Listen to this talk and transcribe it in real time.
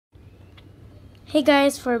Hey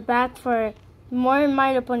guys, we're back for more My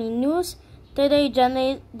Little Pony news. Today,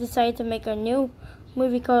 Jenny decided to make a new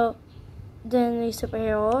movie called Disney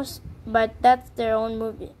Superheroes, but that's their own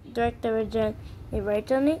movie. Director originally, right,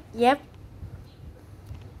 Johnny? Yep.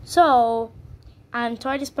 So, I'm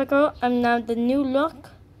Tori Sparkle. I'm now the new look.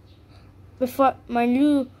 Before my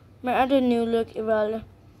other new look, well,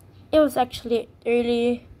 it was actually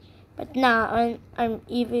early, but now I'm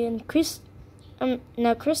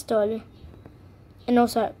now Crystal. And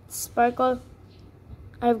also sparkle.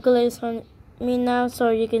 I have glitters on me now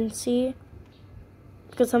so you can see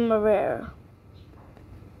because I'm a rare.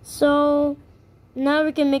 So now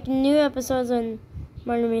we can make new episodes on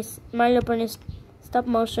My Little Pony stop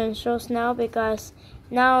motion shows now because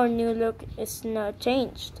now our new look is now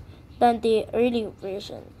changed than the early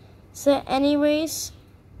version. So anyways,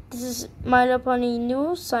 this is My Little Pony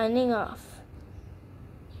news signing off.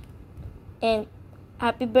 And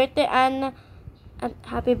happy birthday, Anna. And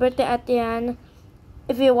happy birthday, Atian.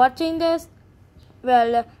 If you're watching this,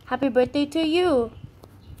 well, happy birthday to you.